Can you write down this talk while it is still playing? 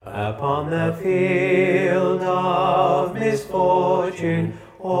Upon the field of misfortune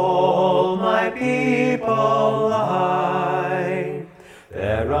all my people lie.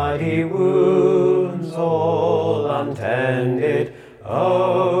 Their ruddy wounds all untended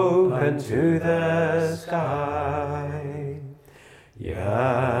open to the sky.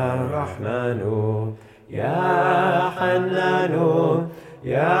 Ya Rahmanu, Ya Hannanu,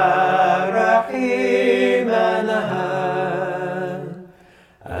 Ya Rahimana,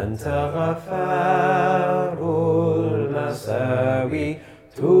 Anta Ghafarul Masawi,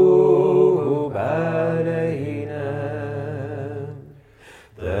 Tub alayna.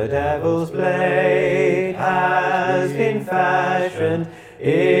 The devil's blade has been fashioned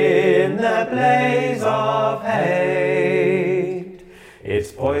in the blaze of hate,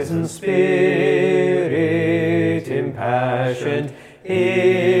 its poison spirit impassioned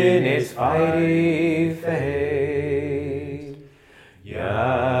in its fiery fate.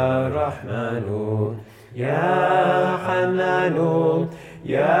 Ya Rahmanu, Ya Hannanu,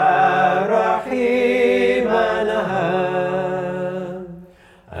 Ya Rahimana,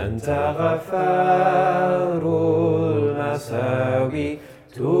 Anta Ghafarul Masawi,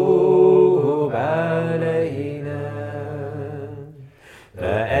 Tub alayna.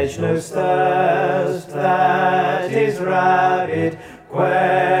 The edgeless thirst that is rabid,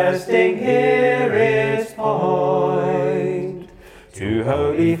 questing here its point, to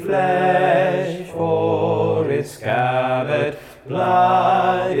holy flesh for its scabbard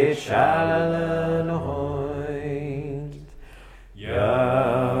blood it shall anoint.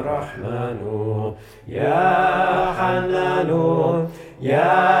 Ya Rahmanu, Ya Hannanu,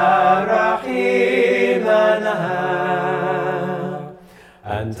 Ya Rahimana,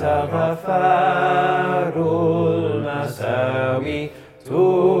 Anta Ghafarul Masawi,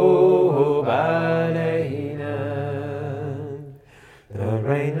 Tub alayna. The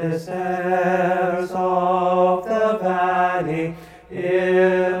rainless airs of the valley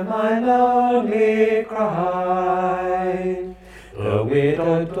hear my lonely cry. The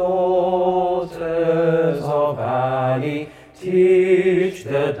widowed daughters of Ali teach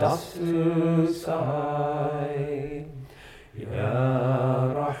the dust to sigh.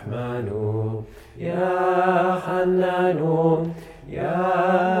 Ya Rahmanu, Ya Hannanu,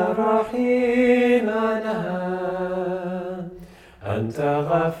 Ya Rahimana, Anta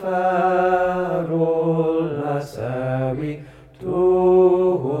Ghafarul Masawi,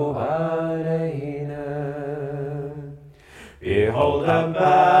 Tub alayna. Behold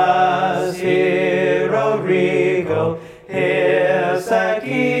Abbas, hero regal, hear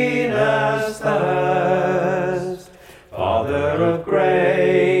Sakina's thirst. Father of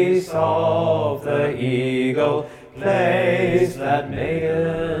grace, of the eagle, place that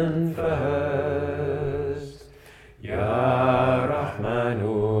maiden first. Ya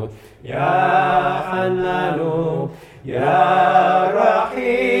Rahmanu, Ya Hannanu, Ya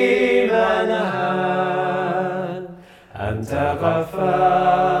Rahimana, Anta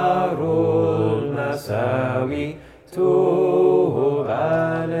Ghafarul Masawi, Tub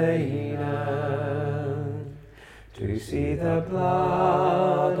alayna. To see the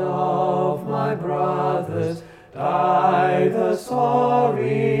blood of my brothers dye the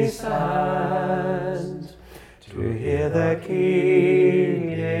sorry sand, to hear the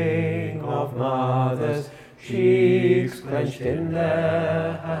keening of mothers' cheeks clenched in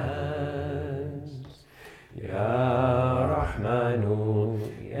their hands. Ya Rahmanu,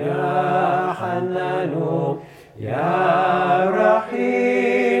 Ya Hannanu, Ya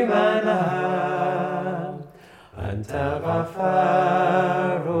Rahimana, Anta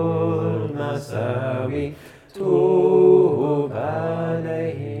Ghafarul Masawi, Tub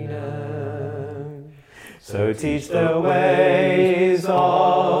alayna. So teach the ways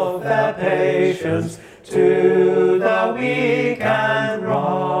of their patience to the weak and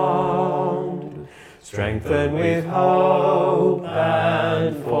wronged. Strengthen with hope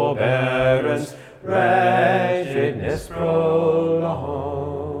and forbearance wretchedness prolonged.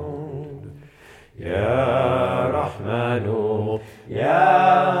 Ya Rahmanu,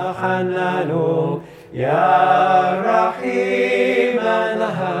 Ya Hannanu, Ya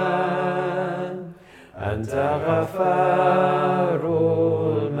Rahimana, Anta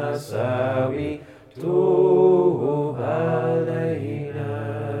Ghafarul Masawi, Tub alayna.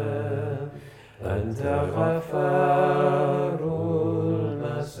 Anta Ghafarul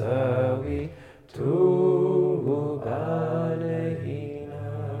Masawi, Tub alayna.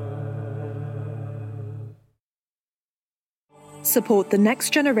 Support the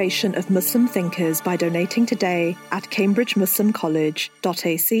next generation of Muslim thinkers by donating today at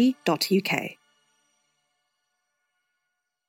cambridgemuslimcollege.ac.uk.